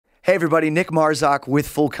Hey everybody, Nick Marzock with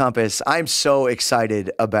Full Compass. I'm so excited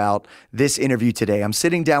about this interview today. I'm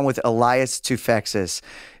sitting down with Elias Toufexis.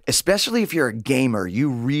 Especially if you're a gamer, you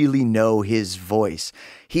really know his voice.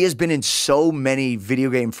 He has been in so many video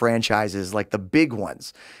game franchises, like the big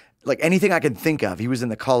ones. Like anything I can think of. He was in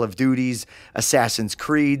the Call of Duties, Assassin's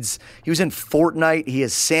Creeds. He was in Fortnite. He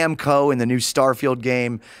is Sam Coe in the new Starfield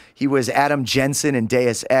game. He was Adam Jensen in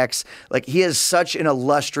Deus Ex. Like, he has such an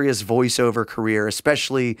illustrious voiceover career,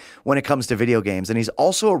 especially when it comes to video games. And he's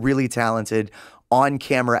also a really talented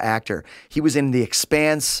on-camera actor. He was in The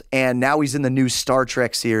Expanse, and now he's in the new Star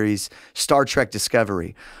Trek series, Star Trek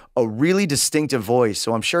Discovery. A really distinctive voice,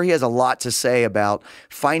 so I'm sure he has a lot to say about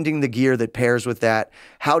finding the gear that pairs with that,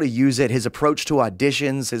 how to use it, his approach to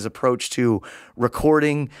auditions, his approach to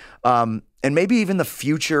recording, and maybe even the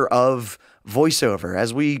future of voiceover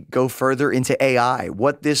as we go further into AI,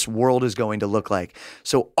 what this world is going to look like.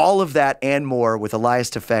 So all of that and more with Elias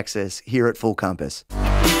Toufexis here at Full Compass.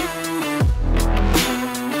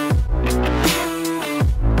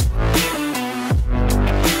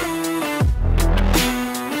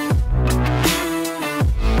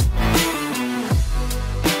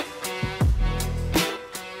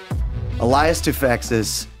 Elias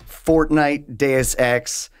Toufexis, Fortnite, Deus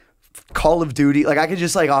Ex, Call of Duty. Like, I could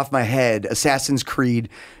just, like, off my head, Assassin's Creed.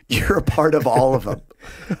 You're a part of all of them.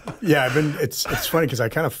 Yeah, it's funny because I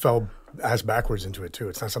kind of fell ass backwards into it too.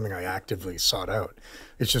 It's not something I actively sought out.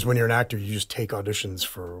 It's just when you're an actor, you just take auditions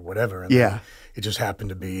for whatever. And yeah. It just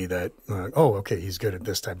happened to be that, oh, okay, he's good at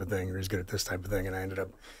this type of thing, or he's good at this type of thing. And I ended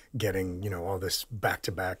up getting, all this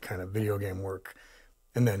back-to-back kind of video game work.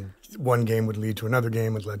 And then one game would lead to another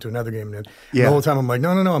game, would lead to another game. And the whole time I'm like, no,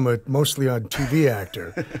 I'm a mostly a TV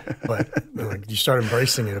actor. But like, you start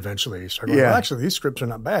embracing it eventually. You start going, well, actually, these scripts are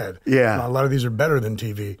not bad. Yeah. A lot of these are better than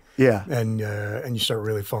TV. Yeah. And you start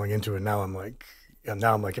really falling into it. Now I'm like,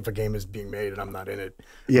 if a game is being made and I'm not in it,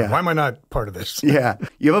 why am I not part of this? Yeah.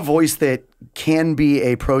 You have a voice that can be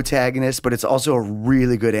a protagonist, but it's also a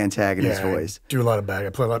really good antagonist voice. I do a lot of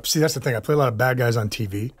bad. See, that's the thing. I play a lot of bad guys on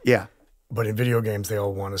TV. Yeah. But in video games, they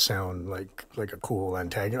all want to sound like a cool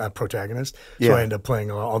protagonist. So I end up playing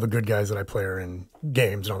all the good guys that I play are in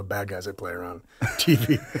games, and all the bad guys I play are on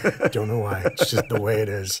TV. Don't know why. It's just the way it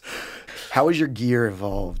is. How has your gear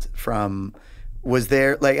evolved from? Was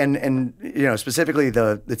there like and specifically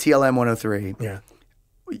the TLM 103? Yeah.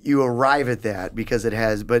 You arrive at that because it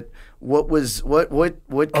has. But what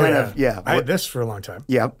kind of? Yeah. I had this for a long time.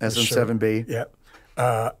 Yeah. SM7B. Yeah.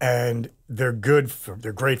 And they're great for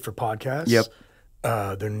podcasts. Yep.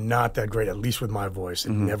 They're not that great, at least with my voice.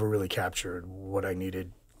 It never really captured what I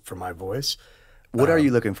needed for my voice. What are you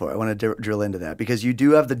looking for? I want to drill into that because you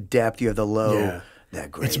do have the depth, you have the low. Yeah. That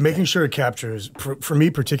great. It's making sure it captures, for me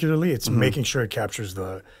particularly, it's making sure it captures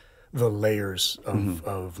the layers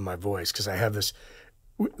of my voice. Because I have this,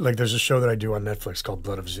 like there's a show that I do on Netflix called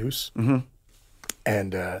Blood of Zeus.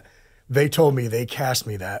 And they told me, they cast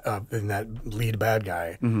me in that lead bad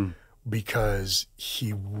guy because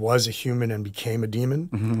he was a human and became a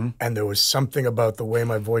demon. And there was something about the way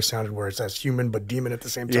my voice sounded where it's as human but demon at the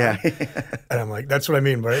same time. And I'm like, that's what I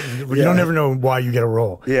mean, right? You don't ever know why you get a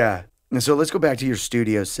role. Yeah. And so let's go back to your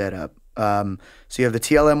studio setup. So you have the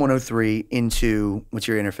TLM 103 into, what's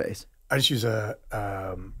your interface? I just use a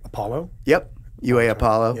Apollo. Yep. UA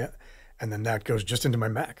Apollo. Yeah. And then that goes just into my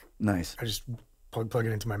Mac. Nice. I just plug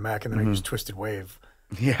it into my Mac, and then I use Twisted Wave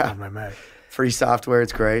on my Mac. Free software,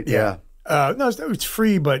 it's great. Yeah. No, it's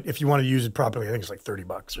free, but if you want to use it properly, I think it's like $30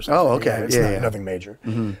 or something. Oh, okay. It's nothing major.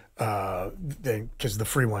 Because the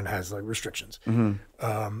free one has like restrictions.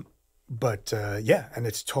 But and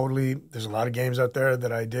it's totally, there's a lot of games out there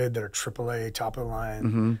that I did that are AAA, top of the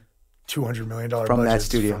line, $200 million from budgets that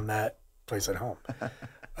studio, from that place at home.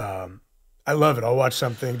 I love it. I'll watch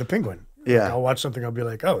something, The Penguin. Yeah. Like I'll watch something, I'll be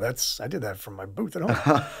like, oh, I did that from my booth at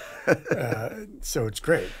home. So it's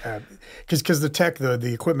great. Because the tech,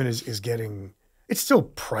 the equipment is getting, it's still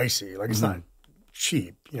pricey. Like it's not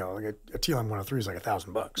cheap. Like a TLM 103 is like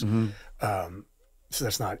 $1,000. So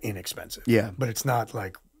that's not inexpensive. Yeah. But it's not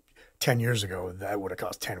like 10 years ago that would have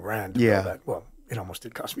cost 10 grand. Well, it almost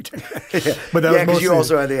did cost me 10 grand. But that was mostly, you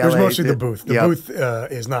also had the LA, there's mostly the booth. The booth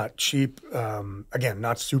is not cheap. Again,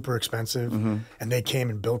 not super expensive. And they came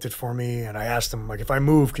and built it for me. And I asked them, like, if I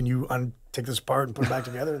move, can you take this apart and put it back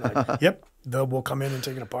together? And like, yep, we'll come in and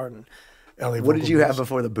take it apart. And LA what did you have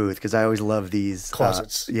before the booth? Because I always love these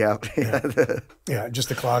closets. Yeah,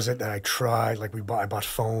 just a closet that I tried. Like I bought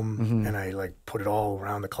foam and I like put it all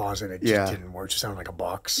around the closet. It just didn't work. It just sounded like a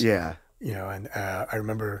box. Yeah, and I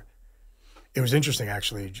remember it was interesting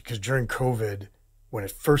actually because during COVID when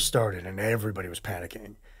it first started and everybody was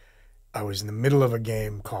panicking, I was in the middle of a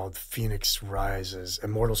game called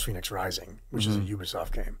Immortals Phoenix Rising, which is a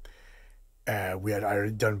Ubisoft game. I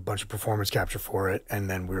already done a bunch of performance capture for it, and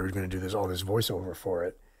then we were going to do all this voiceover for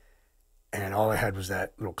it. And all I had was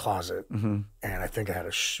that little closet, and I think I had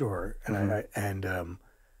a short, and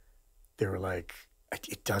they were like, I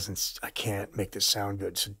can't make this sound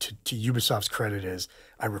good. So to Ubisoft's credit is,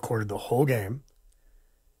 I recorded the whole game.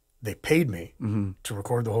 They paid me to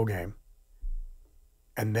record the whole game.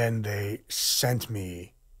 And then they sent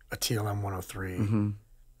me a TLM 103.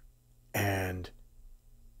 And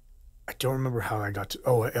I don't remember how I got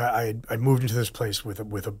to, I moved into this place with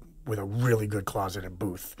a really good closet and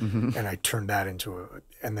booth. And I turned that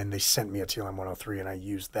and then they sent me a TLM 103 and I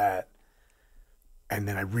used that. And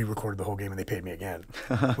then I re-recorded the whole game and they paid me again,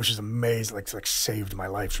 which is amazing. Like saved my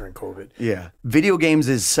life during COVID. Yeah. Video games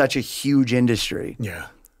is such a huge industry. Yeah.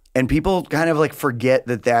 And people kind of like forget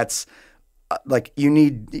that that's like you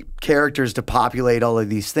need characters to populate all of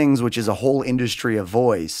these things, which is a whole industry of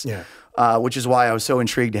voice. Yeah. Which is why I was so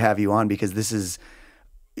intrigued to have you on, because this is,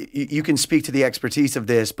 you can speak to the expertise of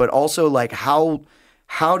this, but also like how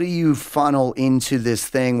do you funnel into this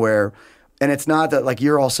thing where, and it's not that like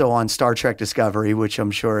you're also on Star Trek Discovery, which I'm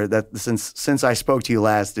sure that since I spoke to you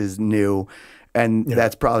last is new, and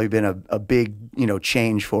that's probably been a big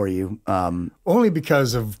change for you. Only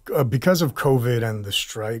because of COVID and the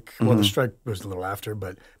strike. Well, the strike was a little after,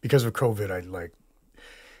 but because of COVID,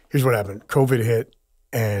 here's what happened. COVID hit,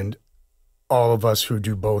 and all of us who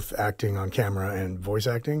do both acting on camera and voice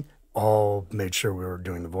acting all made sure we were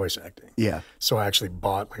doing the voice acting. Yeah. So I actually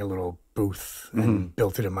bought like a little booth and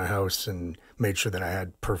built it in my house and made sure that I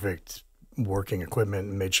had perfect working equipment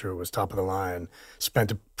and made sure it was top of the line.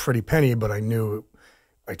 Spent a pretty penny, but I knew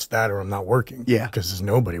it's that or I'm not working. Yeah. Because there's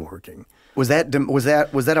nobody working. Was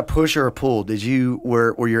that a push or a pull?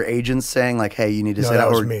 Were your agents saying like, hey, you need to set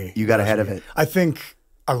up, or me. You got ahead of it? I think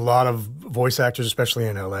a lot of voice actors, especially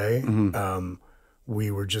in LA,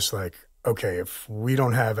 we were just like, okay, if we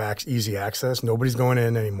don't have easy access, nobody's going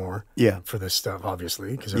in anymore for this stuff,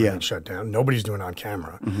 obviously, because everything's shut down. Nobody's doing on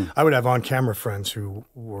camera. I would have on camera friends who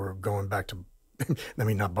were going back to, I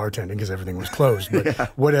mean, not bartending because everything was closed,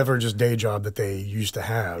 but whatever just day job that they used to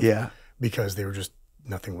have because they were just,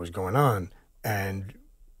 nothing was going on. And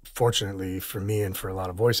fortunately for me and for a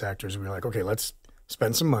lot of voice actors, we were like, okay, let's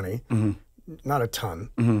spend some money, not a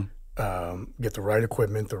ton, get the right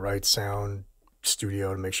equipment, the right sound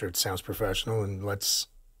studio to make sure it sounds professional, and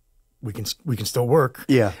we can still work.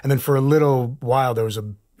 Yeah. And then for a little while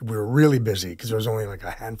we were really busy because there was only like a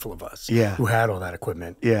handful of us who had all that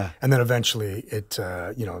equipment. Yeah. And then eventually it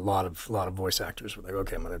a lot of voice actors were like,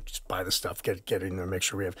 okay, I'm gonna just buy the stuff, get in there, make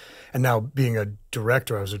sure we have. And now being a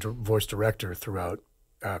director, I was a voice director throughout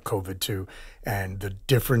COVID too, and the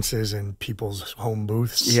differences in people's home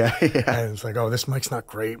booths. Yeah. And it's like, oh, this mic's not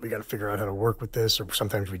great. We got to figure out how to work with this. Or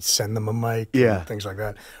sometimes we'd send them a mic. Yeah. Things like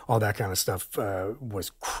that. All that kind of stuff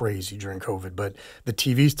was crazy during COVID. But the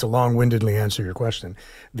TVs, to long-windedly answer your question,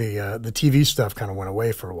 the TV stuff kind of went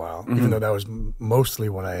away for a while, even though that was mostly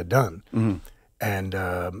what I had done.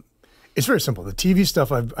 And it's very simple. The TV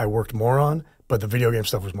stuff I worked more on, but the video game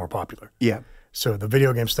stuff was more popular. Yeah. So the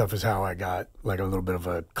video game stuff is how I got like a little bit of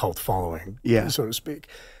a cult following, so to speak,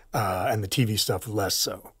 and the TV stuff less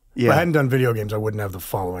so. Yeah. If I hadn't done video games, I wouldn't have the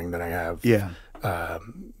following that I have. Yeah, I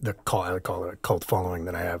would call it a cult following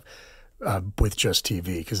that I have with just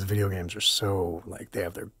TV, because the video games are so like they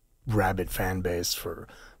have their rabid fan base for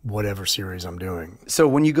whatever series I'm doing. So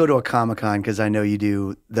when you go to a Comic-Con, because I know you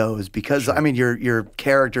do those, because I mean your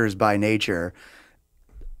characters by nature,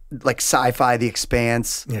 like sci-fi, The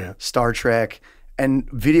Expanse, Star Trek,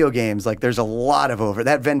 and video games, like there's a lot of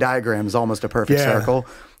that Venn diagram is almost a perfect circle.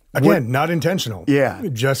 Again, not intentional. Yeah.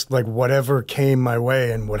 Just like whatever came my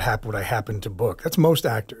way and what I happened to book. That's most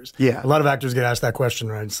actors. Yeah. A lot of actors get asked that question,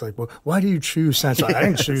 right? It's like, well, why do you choose science? I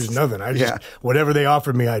didn't choose nothing. I just, whatever they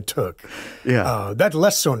offered me, I took. Yeah. That's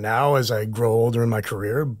less so now as I grow older in my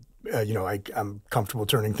career. I'm comfortable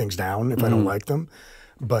turning things down if I don't like them.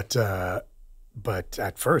 But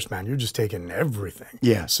at first, man, you're just taking everything.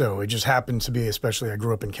 Yeah. So it just happened to be, especially I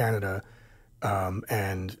grew up in Canada,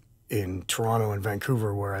 and in Toronto and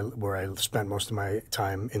Vancouver, where I spent most of my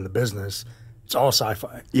time in the business, it's all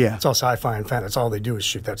sci-fi. Yeah. It's all sci-fi and fantasy. That's all they do is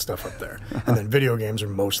shoot that stuff up there. And then video games are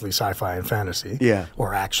mostly sci-fi and fantasy. Yeah.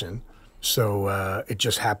 Or action. So it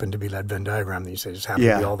just happened to be that Venn diagram that you say. It just happened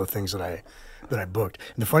to be all the things that I booked.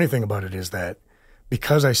 And the funny thing about it is that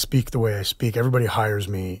because I speak the way I speak, everybody hires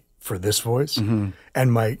me for this voice.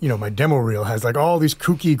 And my, you know, my demo reel has like all these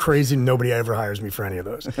kooky, crazy, nobody ever hires me for any of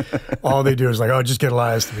those. All they do is like, oh, just get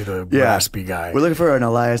Elias to be the raspy guy. We're looking for an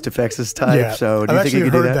Elias Toufexis type, so do you think you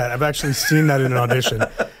can do that? I've actually seen that in an audition.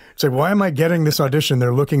 It's like, why am I getting this audition?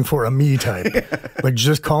 They're looking for a me type. Like,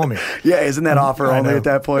 just call me. Yeah, isn't that offer only at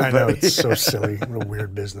that point? I know, it's so silly. What a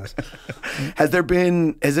weird business. Has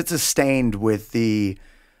it sustained with the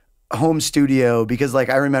home studio? Because like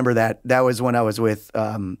I remember that was when I was with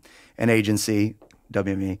an agency,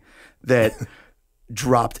 WME, that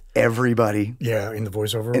dropped everybody. Yeah, in the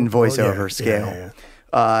voiceover. In voiceover scale.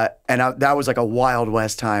 That was like a Wild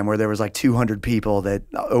West time where there was like 200 people that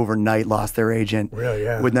overnight lost their agent. Really,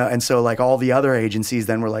 yeah. And so like all the other agencies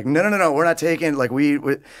then were like, no, we're not taking, like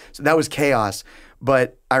so that was chaos.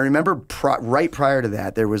 But I remember right prior to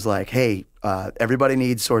that, there was like, hey, everybody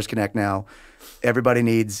needs Source Connect now. Everybody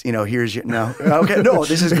needs, here's your, no. Okay, no,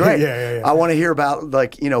 this is great. Yeah. I want to hear about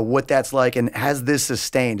like, what that's like. And has this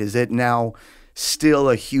sustained? Is it now still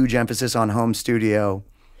a huge emphasis on home studio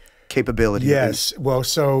capability? Yes. Well,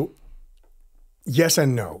 so yes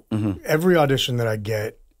and no. Every audition that I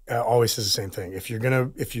get always says the same thing. If you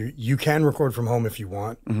can record from home if you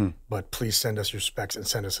want, but please send us your specs and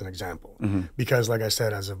send us an example. Because like I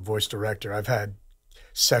said, as a voice director, I've had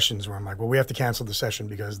sessions where I'm like, well, we have to cancel the session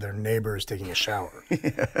because their neighbor is taking a shower.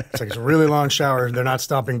 It's like, it's a really long shower. They're not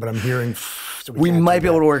stopping, but I'm hearing. So we might be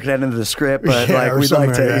able to work that into the script, but like we'd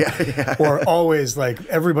like to. Or always like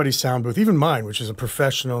everybody's sound booth, even mine, which is a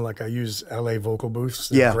professional. Like I use LA Vocal Booths.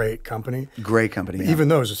 They're a great company. Great company. Even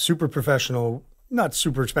those are super professional, not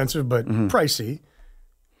super expensive, but pricey.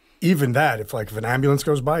 Even that, if an ambulance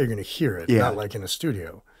goes by, you're going to hear it. Not like in a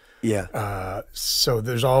studio. Yeah. So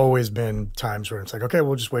there's always been times where it's like, okay,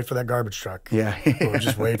 we'll just wait for that garbage truck. Yeah. Or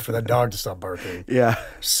just wait for that dog to stop barking. Yeah.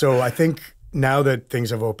 So I think now that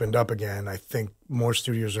things have opened up again, I think more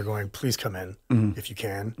studios are going, please come in if you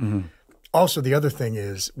can. Also, the other thing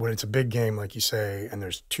is when it's a big game, like you say, and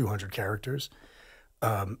there's 200 characters,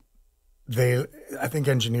 I think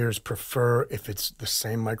engineers prefer if it's the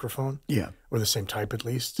same microphone. Or the same type at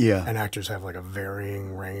least. And actors have like a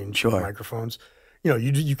varying range of microphones.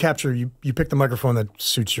 You capture, you pick the microphone that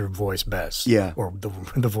suits your voice best. Or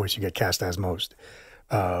the voice you get cast as most.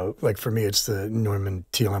 Like for me, it's the Neumann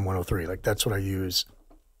TLM 103. Like that's what I use.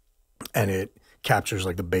 And it captures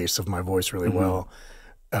like the bass of my voice really well.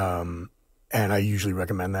 And I usually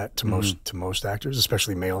recommend that to most actors,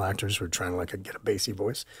 especially male actors who are trying to like get a bassy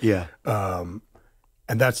voice. And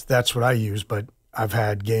that's what I use. But I've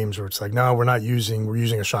had games where it's like, no, we're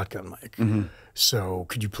using a shotgun mic. So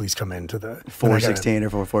could you please come into the 416 or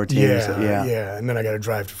 414? Yeah. And then I got to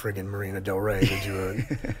drive to friggin' Marina Del Rey to do it.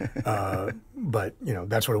 But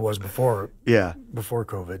that's what it was before. Before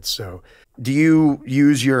COVID. So do you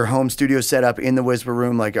use your home studio setup in the Whisper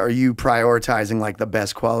Room? Like, are you prioritizing like the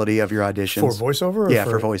best quality of your auditions for voiceover?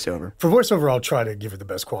 Or for voiceover. For voiceover, I'll try to give it the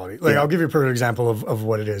best quality. Like I'll give you a perfect example of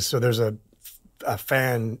what it is. So there's a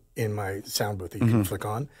fan in my sound booth that you can flick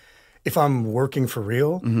on. If I'm working for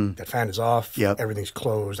real, that fan is off, everything's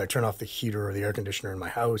closed. I turn off the heater or the air conditioner in my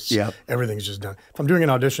house. Everything's just done. If I'm doing an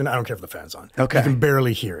audition, I don't care if the fan's on. You can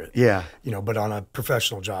barely hear it. But on a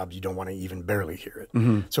professional job, you don't want to even barely hear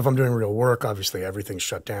it. So if I'm doing real work, obviously everything's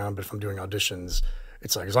shut down. But if I'm doing auditions,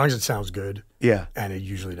 it's like as long as it sounds good, and it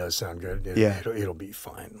usually does sound good, it'll be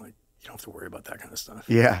fine. Like you don't have to worry about that kind of stuff.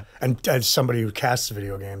 And as somebody who casts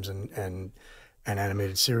video games and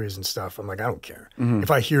animated series and stuff, I'm like, I don't care. If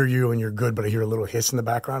I hear you and you're good, but I hear a little hiss in the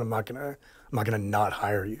background, I'm not gonna not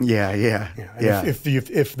hire you.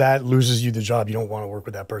 If that loses you the job, you don't want to work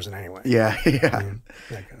with that person anyway. That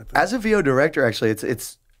kind of As a VO director, actually,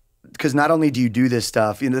 it's because not only do you do this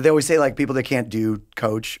stuff, they always say like people that can't do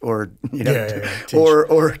coach or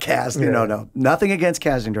or cast. No, nothing against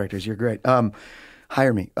casting directors. You're great.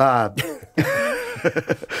 Hire me.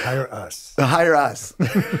 Hire us. Hire us.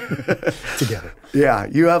 Together. Yeah.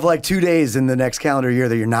 You have like 2 days in the next calendar year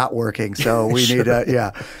that you're not working. So we need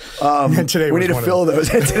to, and today we need to fill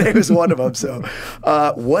those. And today was one of them. So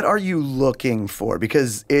what are you looking for?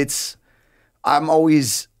 Because I think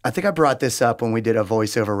I brought this up when we did a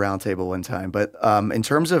voiceover roundtable one time, but in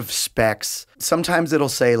terms of specs, sometimes it'll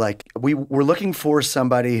say like, we're looking for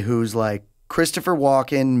somebody who's like Christopher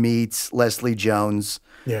Walken meets Leslie Jones.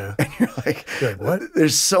 Yeah. And you're like, what?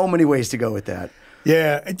 There's so many ways to go with that.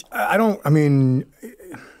 Yeah.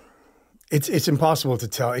 It's impossible to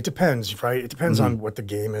tell. It depends, right? It depends on what the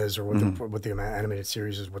game is or what the animated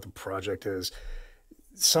series is, what the project is.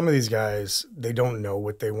 Some of these guys, they don't know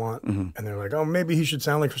what they want. And they're like, oh, maybe he should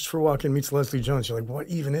sound like Christopher Walken meets Leslie Jones. You're like, what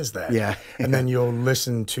even is that? And then you'll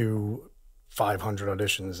listen to 500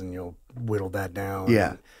 auditions and you'll whittle that down. Yeah.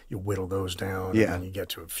 And you whittle those down. Yeah. And then you get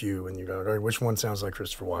to a few and you go, all right, which one sounds like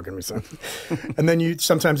Christopher Walken? And then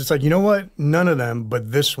sometimes it's like, you know what? None of them,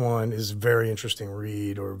 but this one is very interesting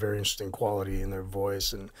read or very interesting quality in their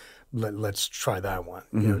voice. And let's try that one.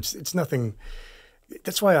 You know, it's nothing.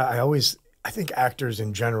 That's why I think actors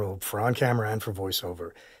in general, for on camera and for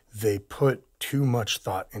voiceover, they put too much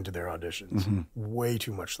thought into their auditions, way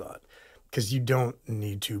too much thought. Because you don't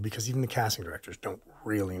need to, because even the casting directors don't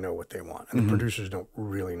really know what they want, and the producers don't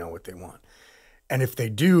really know what they want. And if they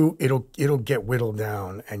do, it'll get whittled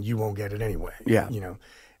down, and you won't get it anyway. Yeah, you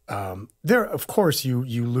know, there of course you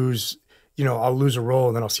lose. You know, I'll lose a role,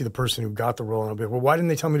 and then I'll see the person who got the role, and I'll be like, well, why didn't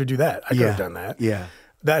they tell me to do that? I could have done that. Yeah,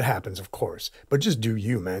 that happens, of course. But just do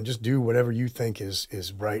you, man. Just do whatever you think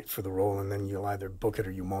is right for the role, and then you'll either book it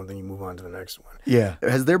or you won't. Then you move on to the next one. Yeah.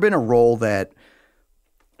 Has there been a role that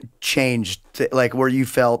changed, like where you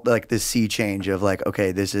felt like the sea change of like,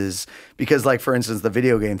 okay, this is because, like, for instance, the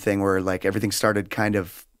video game thing where like everything started kind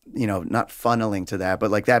of, you know, not funneling to that, but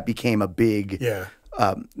like that became a big,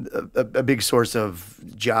 a big source of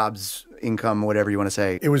jobs, income, whatever you want to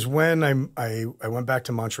say. It was when I went back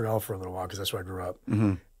to Montreal for a little while because that's where I grew up.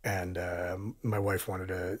 And my wife wanted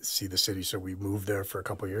to see the city, so we moved there for a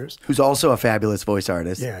couple of years. Who's also a fabulous voice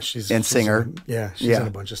artist. Yeah, she's singer. She's in a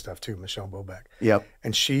bunch of stuff too, Michelle Bobeck. Yep.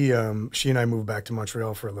 And she and I moved back to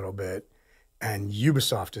Montreal for a little bit, and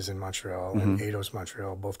Ubisoft is in Montreal and Eidos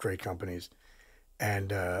Montreal, both great companies.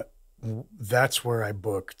 And that's where I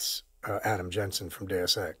booked Adam Jensen from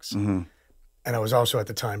Deus Ex. And I was also at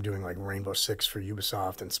the time doing like Rainbow Six for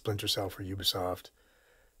Ubisoft and Splinter Cell for Ubisoft.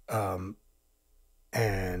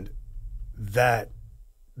 And that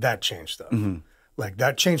changed stuff. Like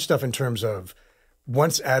that changed stuff in terms of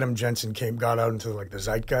once Adam Jensen got out into like the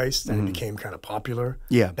zeitgeist and it became kind of popular,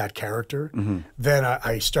 that character, then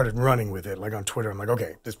I started running with it. Like on Twitter, I'm like,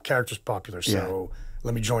 okay, this character's popular, so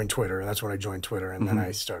let me join Twitter. And that's when I joined Twitter. And then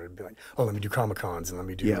I started being like, oh, let me do Comic-Cons and let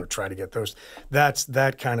me do or try to get those.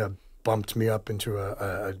 That kind of bumped me up into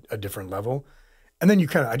a different level. And then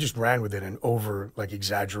I just ran with it and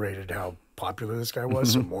exaggerated how popular this guy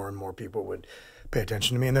was, so more and more people would pay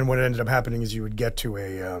attention to me. And then what ended up happening is you would get to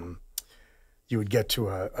an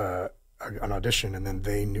audition, and then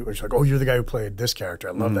they knew, it's like, oh, you're the guy who played this character.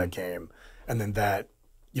 I love that game. And then that,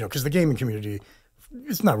 you know, because the gaming community,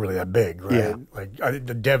 it's not really that big, right? Yeah. Like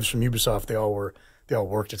the devs from Ubisoft, they all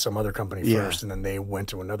worked at some other company first, and then they went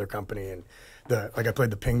to another company. And I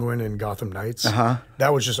played the Penguin in Gotham Knights.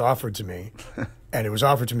 That was just offered to me. And it was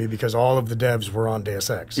offered to me because all of the devs were on Deus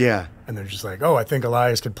Ex. Yeah. And they're just like, oh, I think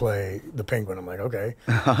Elias could play the Penguin. I'm like, okay.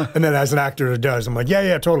 And then as an actor who does, I'm like,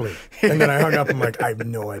 yeah, totally. And then I hung up. I'm like, I have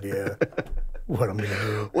no idea what I'm going to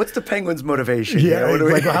do. What's the Penguin's motivation? Yeah.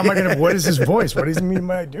 How am I going to, what is his voice? What does he mean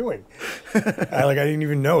am I doing? I didn't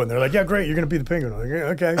even know. And they're like, yeah, great. You're going to be the Penguin. I'm like,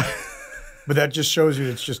 yeah, okay. But that just shows you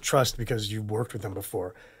it's just trust because you've worked with them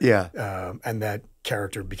before. Yeah. And that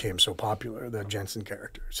character became so popular, the Jensen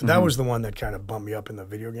character. So that was the one that kind of bumped me up in the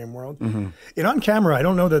video game world. In on camera, I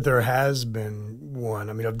don't know that there has been one.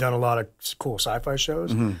 I mean, I've done a lot of cool sci-fi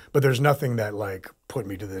shows, but there's nothing that like put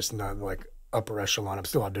me to this, not like upper echelon. I'm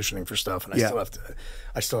still auditioning for stuff, and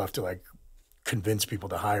I still have to like convince people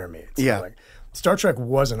to hire me. It's like Star Trek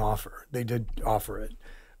was an offer. They did offer it,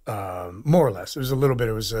 more or less. It was a little bit.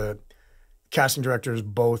 It was casting directors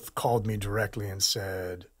both called me directly and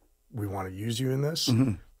said, we want to use you in this.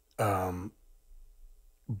 And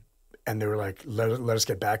they were like, let us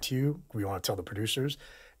get back to you. We want to tell the producers.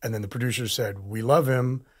 And then the producers said, we love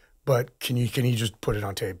him, but can you just put it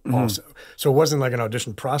on tape also? So it wasn't like an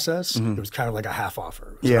audition process. It was kind of like a half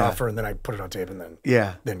offer. It was an offer, and then I put it on tape, and then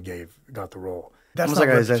got the role. That's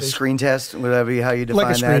almost like a screen test. Would that be how you define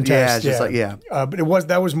like a screen that? Test, But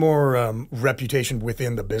that was more reputation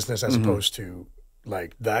within the business as opposed to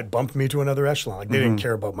like that bumped me to another echelon. Like they didn't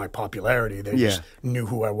care about my popularity. They just knew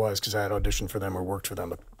who I was because I had auditioned for them or worked for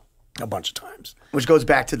them a bunch of times. Which goes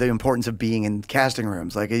back to the importance of being in casting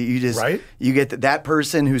rooms. Like you get that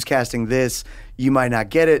person who's casting this, you might not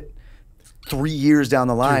get it 3 years down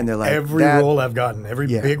the line. They're like, every role I've gotten, every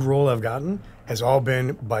big role I've gotten has all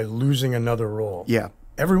been by losing another role. Yeah.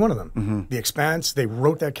 Every one of them. The Expanse, they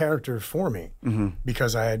wrote that character for me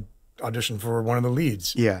because I had auditioned for one of the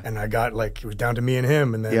leads. Yeah. And I got it was down to me and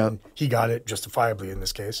him, and then he got it justifiably in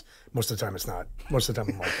this case. Most of the time it's not. Most of the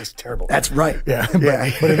time I'm like, this is terrible. That's right. Yeah.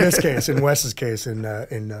 But in this case, in Wes's case,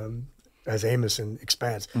 as Amos in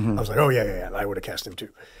Expanse, I was like, oh yeah, I would have cast him too.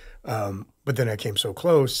 But then I came so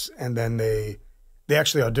close, and then they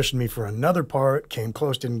actually auditioned me for another part, came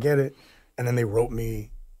close, didn't get it, and then they wrote me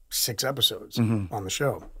 6 episodes on the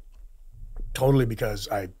show. Totally because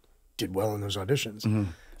I did well in those auditions,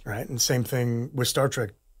 right? And same thing with Star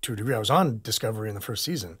Trek to a degree. I was on Discovery in the first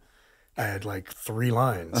season. I had like 3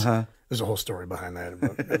 lines. There's a whole story behind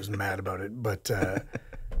that. I was mad about it, but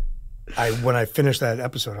when I finished that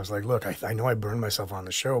episode, I was like, look, I know I burned myself on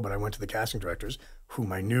the show, but I went to the casting directors,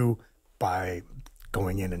 whom I knew by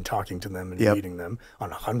going in and talking to them and meeting them on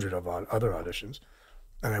 100 of other auditions.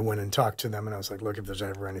 And I went and talked to them, and I was like, look, if there's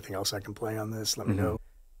ever anything else I can play on this, let me know.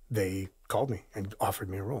 They called me and offered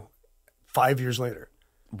me a role 5 years later.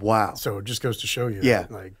 Wow. So it just goes to show you,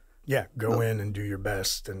 that, like, go in and do your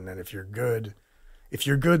best. And then if you're good,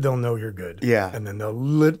 they'll know you're good. Yeah. And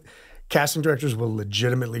then casting directors will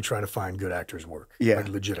legitimately try to find good actors' work. Yeah. Like,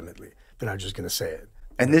 legitimately. They're not just going to say it.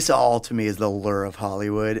 And this all, to me, is the lure of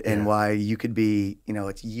Hollywood and why you could be,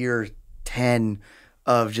 it's year 10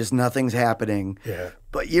 of just nothing's happening. Yeah.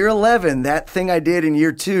 But year 11, that thing I did in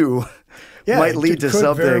year 2 might lead to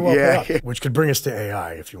something. Very well which could bring us to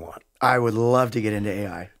AI if you want. I would love to get into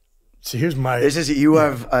AI. So here's my... This is, you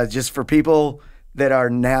have, just for people that are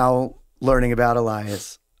now learning about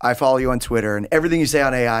Elias, I follow you on Twitter, and everything you say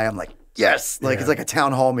on AI, I'm like, yes. Like, it's like a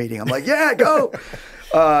town hall meeting. I'm like, yeah, go.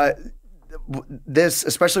 This,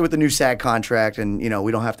 especially with the new SAG contract, and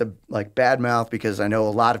we don't have to like badmouth, because I know a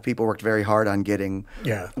lot of people worked very hard on getting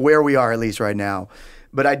where we are, at least right now.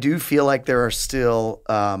 But I do feel like there are still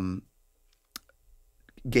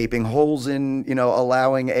gaping holes in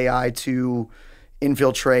allowing AI to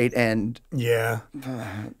infiltrate, and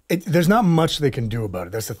there's not much they can do about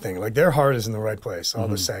it. That's the thing. Like, their heart is in the right place. All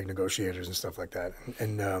the SAG negotiators and stuff like that,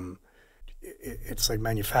 and it's like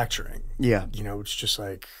manufacturing. Yeah, it's just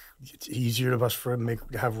like. It's easier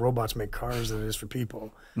to have robots make cars than it is for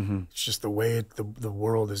people. It's just the way the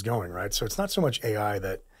world is going, right? So it's not so much AI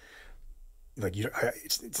that, like,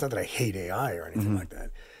 it's not that I hate AI or anything like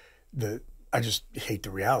that. I just hate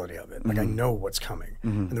the reality of it. Like, I know what's coming,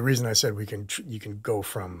 and the reason I said you can go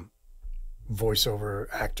from voiceover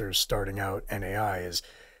actors starting out and AI is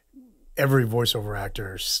every voiceover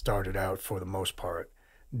actor started out, for the most part,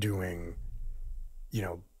 doing,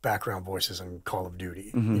 background voices in Call of Duty.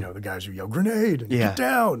 The guys who yell grenade and get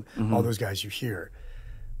down, all those guys you hear.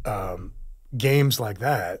 Games like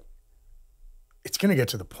that, it's going to get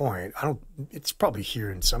to the point, it's probably here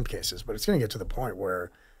in some cases, but it's going to get to the point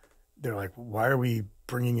where they're like, why are we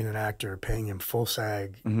bringing in an actor, paying him full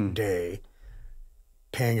SAG day,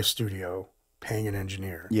 paying a studio, paying an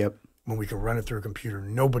engineer, when we can run it through a computer?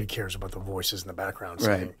 Nobody cares about the voices in the background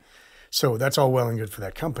singing. So that's all well and good for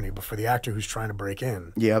that company, but for the actor who's trying to break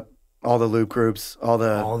in, all the loop groups, all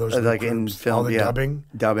those like in film, all the dubbing.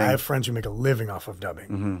 I have friends who make a living off of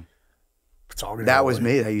dubbing. It's all that was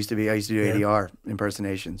me. I used to do ADR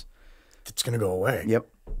impersonations. It's going to go away.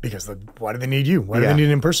 Because why do they need you? Why do they need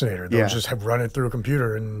an impersonator? They'll just run it through a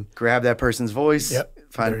computer and grab that person's voice.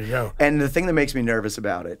 There you go. And the thing that makes me nervous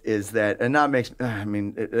about it is that, and not makes, I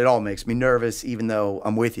mean, it all makes me nervous, even though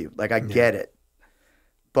I'm with you. Like, I get it,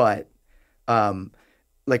 but.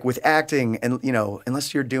 Like with acting, and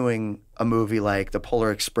unless you're doing a movie like The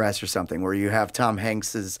Polar Express or something, where you have Tom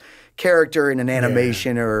Hanks's character in an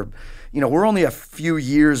animation, or we're only a few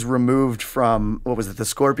years removed from, what was it, The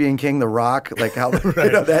Scorpion King, The Rock, like how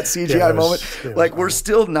that CGI moment. Like, we're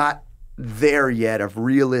still not there yet of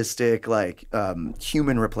realistic, like,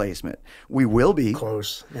 human replacement. We will be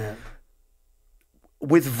close.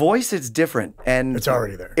 With voice, it's different, and it's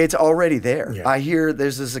already there. It's already there. I hear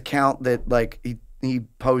there's this account that, like, he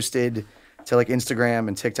posted to, like, Instagram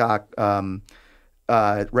and TikTok,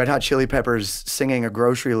 Red Hot Chili Peppers singing a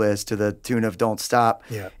grocery list to the tune of "Don't Stop,"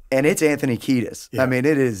 and it's Anthony Kiedis. I mean,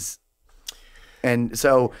 it is, and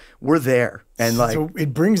so we're there. And like, so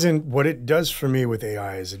it brings in, what it does for me with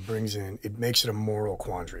AI is it makes it a moral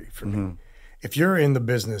quandary for me. If you're in the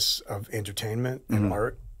business of entertainment and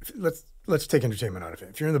art, let's take entertainment out of it.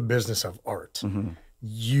 If you're in the business of art,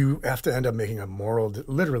 you have to end up making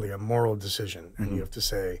literally a moral decision. And you have to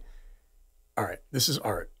say, all right, this is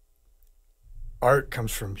art. Art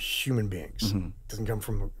comes from human beings. It doesn't come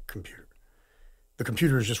from a computer. The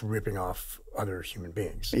computer is just ripping off other human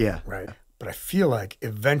beings. Right? But I feel like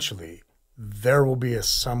eventually there will be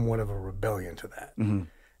somewhat of a rebellion to that.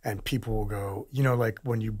 And people will go, like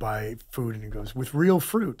when you buy food and it goes, with real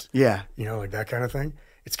fruit. Like that kind of thing.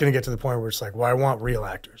 It's going to get to the point where it's like, well, I want real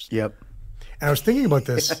actors. And I was thinking about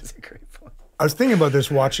this. That's a great point. I was thinking about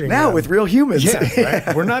this watching. Now with real humans.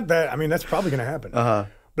 Right? We're not that. I mean, that's probably going to happen.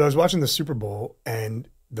 But I was watching the Super Bowl and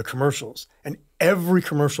the commercials, and every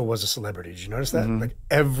commercial was a celebrity. Did you notice that? Like,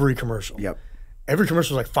 every commercial. Every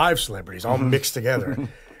commercial was like 5 celebrities all mixed together.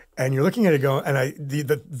 And you're looking at it going, and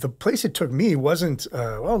the place it took me wasn't,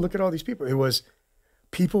 oh, look at all these people. It was,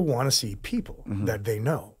 people want to see people that they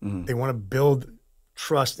know. They want to build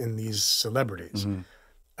trust in these celebrities.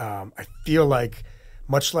 I feel like,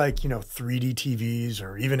 much like, you know, 3D TVs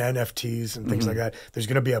or even NFTs and things like that, there's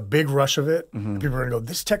going to be a big rush of it. People are going to go,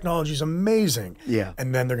 this technology is amazing. Yeah.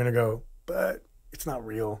 And then they're going to go, but it's not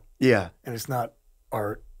real. Yeah. And it's not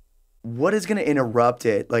art. What is going to interrupt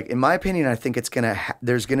it? Like, in my opinion, I think it's going to,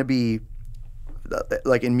 there's going to be,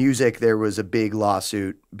 like in music, there was a big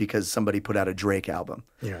lawsuit because somebody put out a Drake album.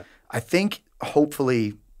 Yeah. I think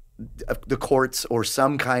hopefully the courts or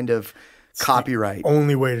some kind of copyright.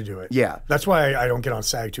 Only way to do it. Yeah. That's why I don't get on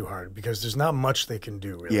SAG too hard, because there's not much they can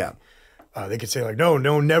do, really. Yeah. They could say like, no,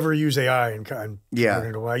 never use AI, and yeah, they're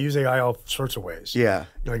gonna go, well, I use AI all sorts of ways. Yeah,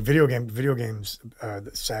 like video games.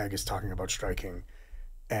 SAG is talking about striking,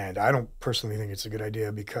 and I don't personally think it's a good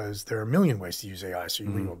idea because there are a million ways to use AI. So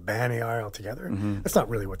you can go ban AI altogether. That's not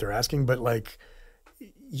really what they're asking, but like,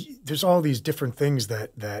 there's all these different things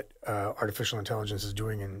that artificial intelligence is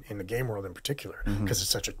doing in the game world in particular, because it's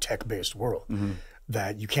such a tech-based world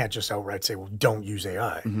that you can't just outright say, well, don't use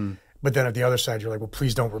AI. But then at the other side, you're like, well,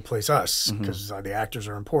 please don't replace us, because the actors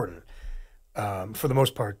are important. For the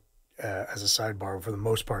most part, as a sidebar, for the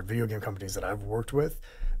most part, video game companies that I've worked with,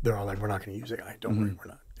 they're all like, we're not going to use AI. Don't worry, we're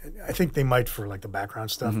not. I think they might for like the background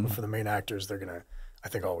stuff, but for the main actors, they're going to, I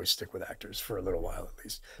think, always stick with actors for a little while at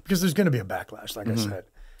least, because there's going to be a backlash, like I said.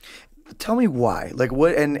 Tell me why. Like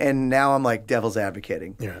what? And now I'm like devil's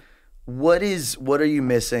advocating. Yeah. What are you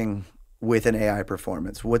missing with an AI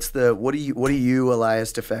performance? What do you,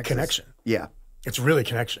 Elias Toufexis? Connection. Yeah. It's really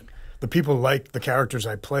connection. The people like the characters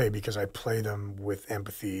I play because I play them with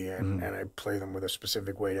empathy and I play them with a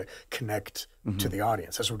specific way to connect to the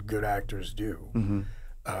audience. That's what good actors do.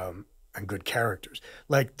 And good characters.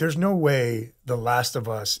 Like, there's no way if The Last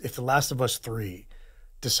of Us 3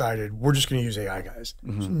 decided we're just going to use AI guys,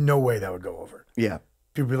 there's no way that would go over. Yeah.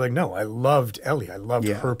 People would be like, no, I loved Ellie. I loved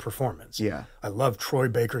her performance. Yeah. I loved Troy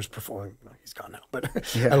Baker's performance. Well, he's gone now, but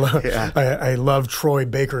Yeah. I love Troy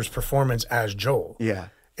Baker's performance as Joel. Yeah.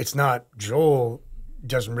 It's not, Joel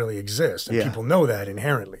doesn't really exist, and people know that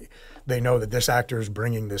inherently. They know that this actor is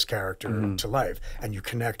bringing this character to life, and you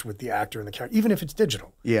connect with the actor and the character, even if it's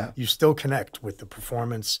digital. Yeah. You still connect with the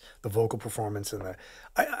performance, the vocal performance, and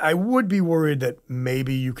I would be worried that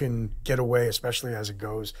maybe you can get away, especially as it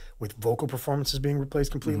goes, with vocal performances being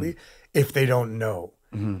replaced completely, if they don't know.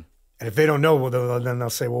 And if they don't know, well, then they'll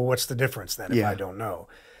say, well, what's the difference then if I don't know?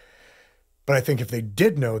 But I think if they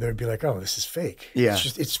did know, they'd be like, oh, this is fake. Yeah.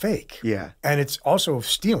 It's fake. Yeah. And it's also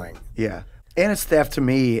stealing. Yeah. And it's theft to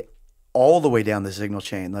me all the way down the signal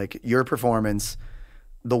chain. Like your performance,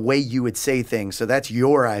 the way you would say things. So that's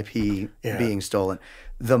your IP being stolen.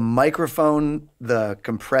 The microphone, the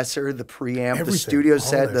compressor, the preamp, Everything, the studio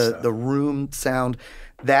set, stuff. the room sound,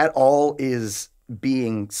 that all is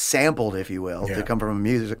being sampled, if you will, to come from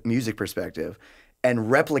a music perspective and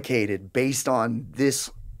replicated based on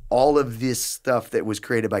all of this stuff that was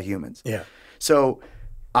created by humans. Yeah. So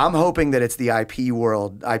I'm hoping that it's the IP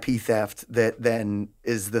world, IP theft, that then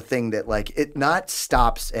is the thing that like it not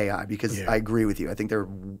stops AI, because I agree with you. I think there are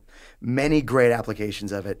many great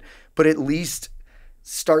applications of it, but at least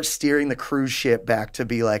start steering the cruise ship back to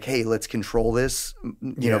be like, hey, let's control this,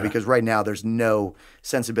 you know, because right now there's no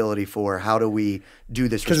sensibility for how do we do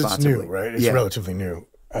this responsibly. Because it's new, right? It's relatively new.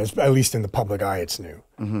 At least in the public eye, it's new.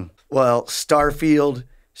 Well, Starfield,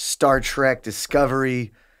 Star Trek,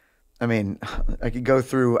 Discovery. I mean, I could go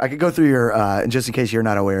through your, just in case you're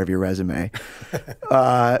not aware of your resume.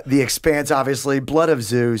 The Expanse, obviously, Blood of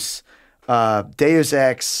Zeus, Deus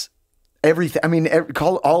Ex, everything. I mean,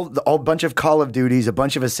 a bunch of Call of Duties, a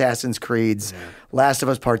bunch of Assassin's Creeds, Last of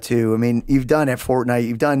Us Part 2. I mean, you've done at Fortnite,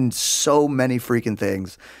 you've done so many freaking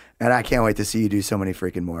things, and I can't wait to see you do so many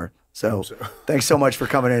freaking more. So thanks so much for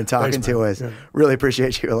coming in and talking to us. Yeah. Really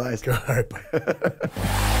appreciate you, Elias. All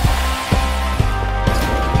right.